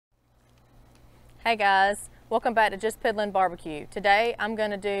Hey guys, welcome back to Just Piddlin Barbecue. Today I'm going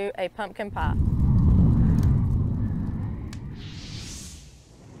to do a pumpkin pie.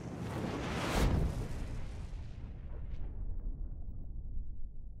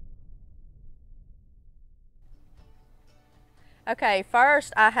 Okay,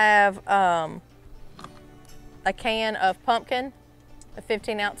 first I have a can of pumpkin, a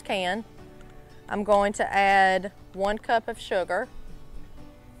 15-ounce can. I'm going to add 1 cup of sugar,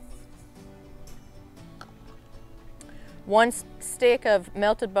 1 stick of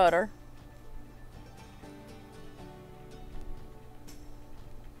melted butter,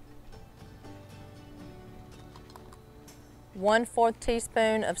 1/4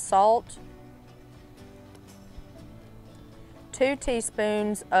 teaspoon of salt, 2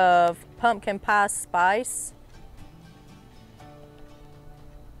 teaspoons of pumpkin pie spice,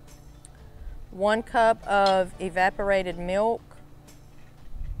 1 cup of evaporated milk,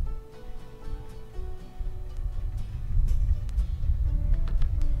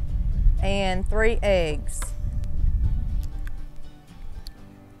 and 3 eggs.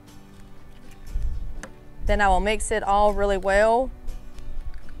 Then I will mix it all really well.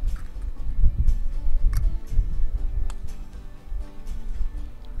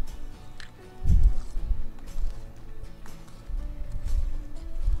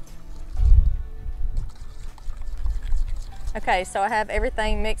 Okay, so I have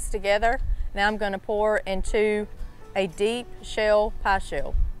everything mixed together. Now I'm going to pour into a deep shell pie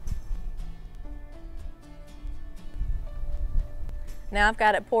shell. Now I've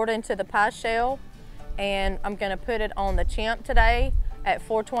got it poured into the pie shell, and I'm going to put it on the Chimp today at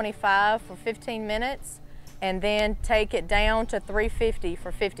 425 for 15 minutes, and then take it down to 350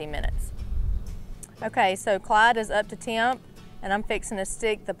 for 50 minutes. Okay, so Clyde is up to temp, and I'm fixing to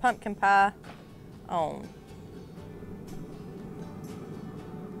stick the pumpkin pie on.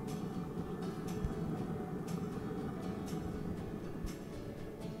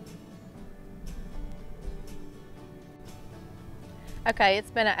 Okay, it's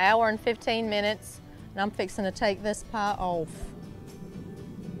been 1 hour and 15 minutes, and I'm fixing to take this pie off.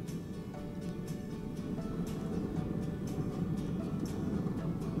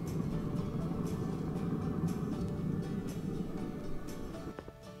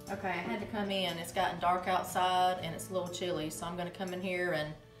 Okay, I had to come in. It's gotten dark outside and it's a little chilly, so I'm going to come in here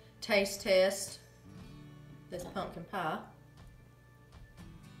and taste test this pumpkin pie.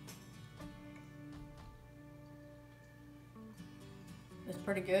 It's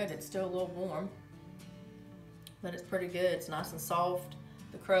pretty good. It's still a little warm, but it's pretty good. It's nice and soft.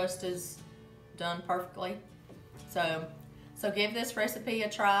 The crust is done perfectly. So give this recipe a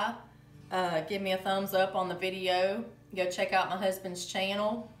try. Give me a thumbs up on the video. Go check out my husband's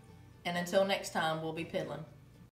channel. And until next time, we'll be piddling.